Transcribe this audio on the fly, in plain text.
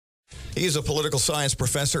He's a political science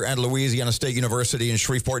professor at Louisiana State University in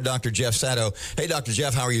Shreveport, Dr. Jeff Sadow. Hey, Dr.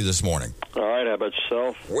 Jeff, how are you this morning? All right, how about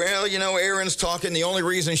yourself? Well, you know, Erin's talking. The only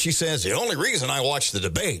reason the only reason I watch the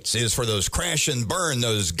debates is for those crash and burn,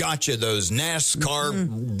 those gotcha, those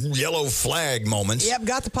NASCAR yellow flag moments. Yep,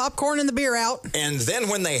 got the popcorn and the beer out. And then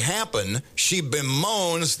when they happen, she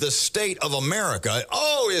bemoans the state of America.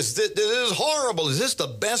 Oh, this is horrible. Is this the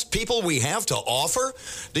best people we have to offer?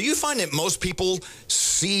 Do you find that most people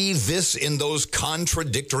see this in those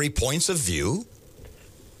contradictory points of view?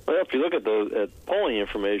 Well, if you look at polling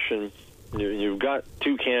information, you've got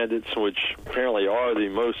two candidates which apparently are the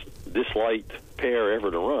most disliked pair ever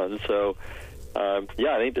to run. So, I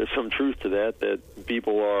think there's some truth to that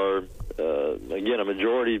people are, again, a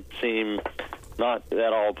majority seem not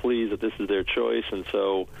at all pleased that this is their choice. And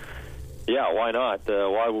so, yeah, why not?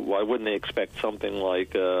 Why wouldn't they expect something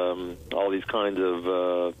like all these kinds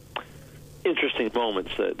of interesting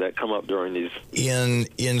moments that come up during these?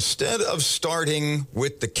 Instead of starting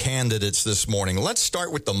with the candidates this morning, let's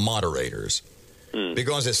start with the moderators.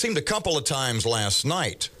 Because it seemed a couple of times last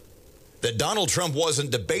night that Donald Trump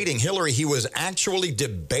wasn't debating Hillary. He was actually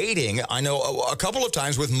debating, I know, a couple of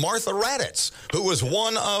times with Martha Raddatz, who was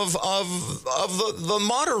one of the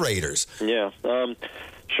moderators. Yeah,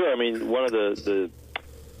 sure. I mean, one of the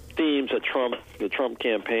themes that the Trump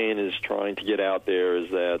campaign is trying to get out there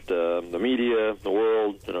is that the media, the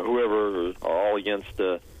world, whoever are all against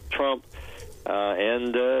Trump.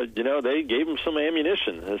 And they gave him some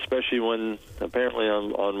ammunition, especially when apparently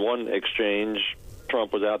on one exchange,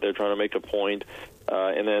 Trump was out there trying to make a point.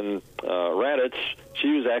 And then Raddatz,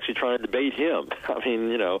 she was actually trying to debate him. I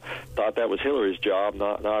mean, thought that was Hillary's job,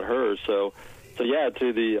 not hers. So yeah,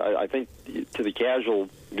 I think to the casual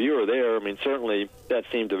viewer there, I mean, certainly that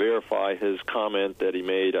seemed to verify his comment that he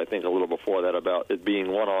made, I think, a little before that about it being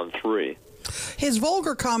 1-on-3. His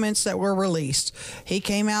vulgar comments that were released, he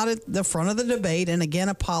came out at the front of the debate and again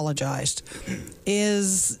apologized.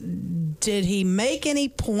 Did he make any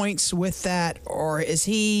points with that, or is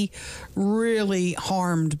he really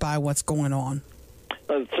harmed by what's going on?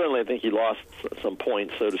 Certainly, I think he lost some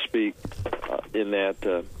points, so to speak, in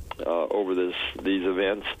that over these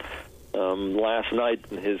events. Last night,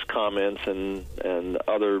 in his comments and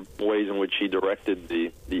other ways in which he directed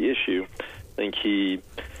the issue, I think he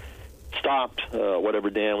stopped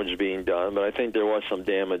whatever damage is being done, but I think there was some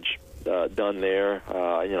damage done there.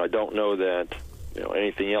 I don't know that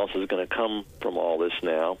anything else is going to come from all this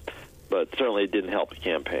now, but certainly it didn't help the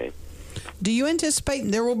campaign. Do you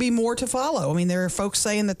anticipate there will be more to follow? I mean, there are folks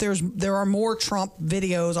saying that there are more Trump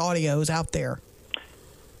videos, audios out there.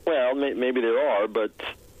 Well, maybe there are, but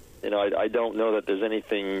I don't know that there's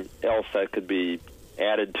anything else that could be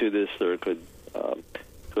added to this or could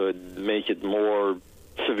make it more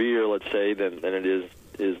severe, let's say, than it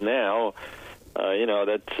is now.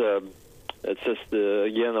 That's just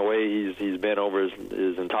again the way he's been over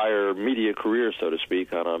his entire media career, so to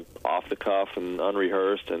speak, on a off the cuff and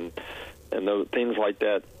unrehearsed, and those things like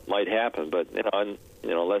that might happen. But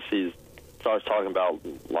unless he starts talking about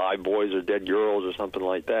live boys or dead girls or something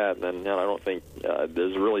like that, then I don't think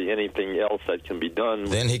there's really anything else that can be done.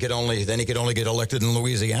 Then he could only get elected in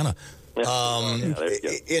Louisiana.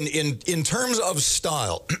 In terms of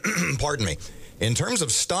style, pardon me, in terms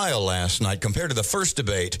of style last night compared to the first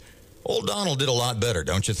debate, old Donald did a lot better,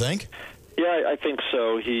 don't you think? Yeah, I think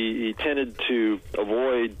so. He tended to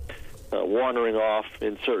avoid wandering off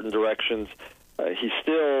in certain directions. He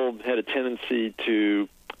still had a tendency to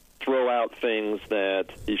throw out things that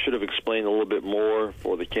he should have explained a little bit more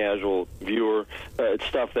for the casual viewer. It's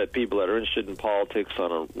stuff that people that are interested in politics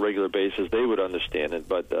on a regular basis, they would understand it,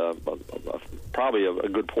 but probably a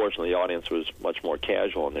good portion of the audience was much more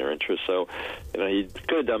casual in their interest. So, he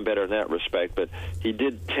could have done better in that respect, but he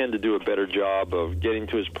did tend to do a better job of getting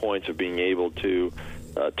to his points, of being able to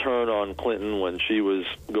turn on Clinton when she was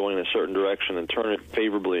going in a certain direction and turn it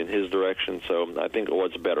favorably in his direction. So I think it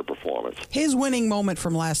was a better performance. His winning moment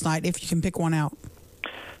from last night, if you can pick one out.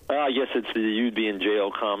 I guess it's the "you'd be in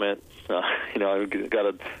jail" comment. I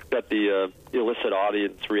got the illicit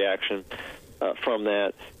audience reaction from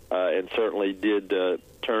that, and certainly did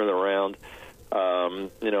turn it around.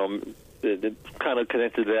 It kind of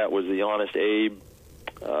connected to that was the Honest Abe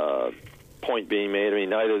point being made. I mean,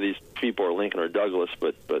 neither of these people are Lincoln or Douglas,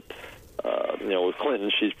 but with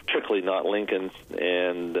Clinton, she's particularly not Lincoln,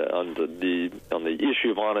 and on the issue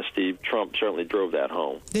of honesty, Trump certainly drove that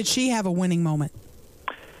home. Did she have a winning moment?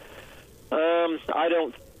 I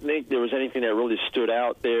don't think there was anything that really stood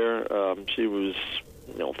out there. She was,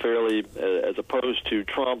 fairly, as opposed to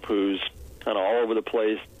Trump, who's kind of all over the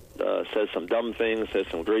place, says some dumb things, says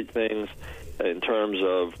some great things. in terms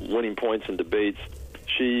of winning points in debates.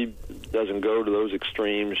 She doesn't go to those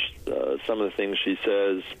extremes. Some of the things she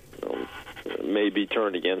says may be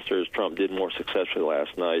turned against her, as Trump did more successfully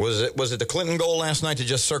last night. Was it the Clinton goal last night to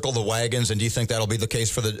just circle the wagons? And do you think that'll be the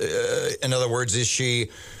case for the? In other words, is she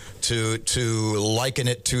to liken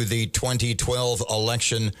it to the 2012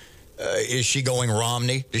 election? Is she going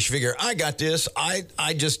Romney? Does she figure I got this?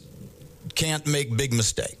 I just can't make big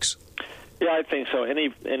mistakes. Yeah, I think so.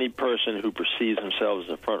 Any person who perceives themselves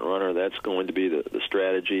as a front runner, that's going to be the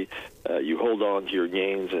strategy. You hold on to your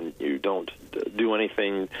gains and you don't do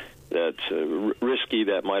anything that's risky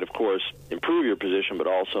that might, of course, improve your position, but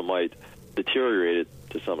also might deteriorate it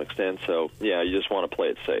to some extent. So, yeah, you just want to play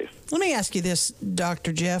it safe. Let me ask you this,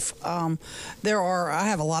 Dr. Jeff. I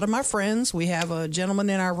have a lot of my friends. We have a gentleman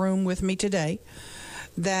in our room with me today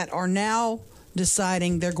that are now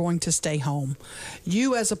deciding they're going to stay home.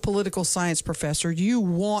 You, as a political science professor, you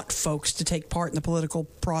want folks to take part in the political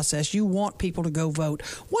process. You want people to go vote.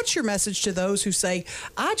 What's your message to those who say,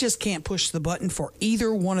 I just can't push the button for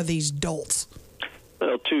either one of these dolts?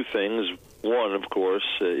 Well, two things. One, of course,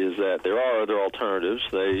 is that there are other alternatives.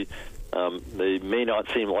 They may not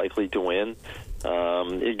seem likely to win.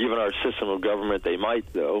 Given our system of government, they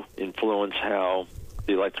might, though, influence how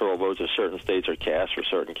the electoral votes of certain states are cast for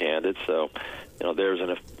certain candidates. So, there's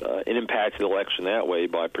an impact to the election that way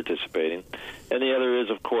by participating. And the other is,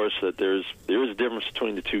 of course, that there is a difference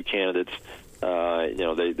between the two candidates.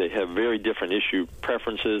 They have very different issue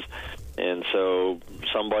preferences, and so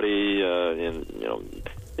somebody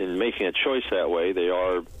in making a choice that way,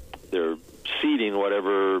 they're ceding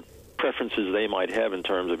whatever preferences they might have in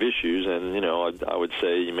terms of issues, and I would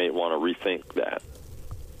say you may want to rethink that.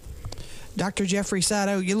 Dr. Jeffrey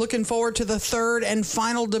Sadow, you looking forward to the third and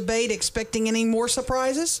final debate, expecting any more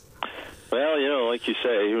surprises? Well, like you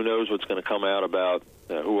say, who knows what's going to come out about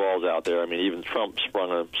who all's out there. I mean, even Trump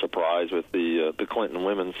sprung a surprise with the Clinton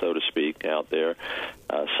women, so to speak, out there.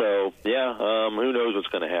 Who knows what's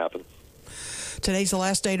going to happen. Today's the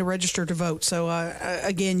last day to register to vote. So,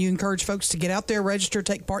 again, you encourage folks to get out there, register,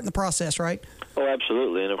 take part in the process, right? Oh,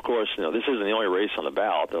 absolutely. And, of course, this isn't the only race on the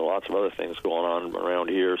ballot. There are lots of other things going on around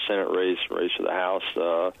here. Senate race for the House,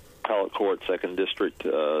 appellate court, 2nd District,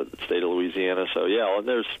 state of Louisiana. So,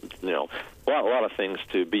 there's, a lot of things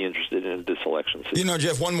to be interested in this election season.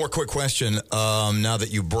 Jeff, one more quick question now that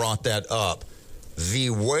you brought that up. The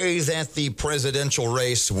way that the presidential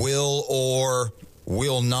race will or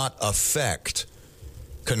will not affect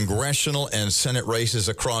congressional and Senate races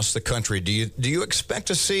across the country, do you expect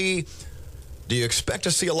to see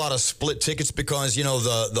a lot of split tickets? Because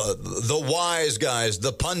the wise guys,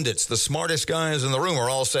 the pundits, the smartest guys in the room are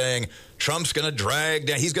all saying Trump's going to drag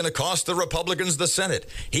down, he's going to cost the Republicans the Senate,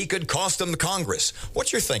 he could cost them the Congress.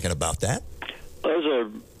 What's your thinking about that? Those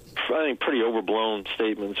are, I think, pretty overblown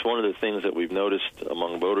statements. One of the things that we've noticed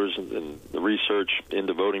among voters and the research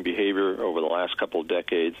into voting behavior over the last couple of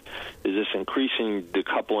decades is this increasing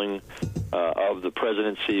decoupling of the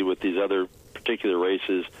presidency with these other particular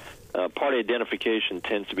races. Party identification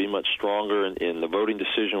tends to be much stronger in the voting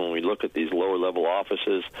decision when we look at these lower-level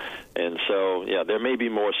offices. And so, there may be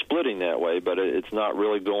more splitting that way, but it's not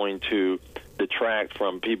really going to detract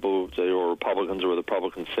from people who are Republicans or with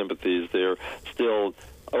Republican sympathies. They're still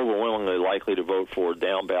overwhelmingly likely to vote for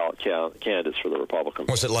down-ballot candidates for the Republicans.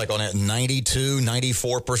 What's it like on that?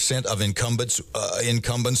 94% of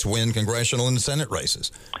incumbents win congressional and Senate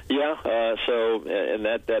races? Yeah, and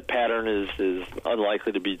that pattern is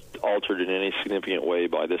unlikely to be altered in any significant way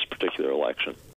by this particular election.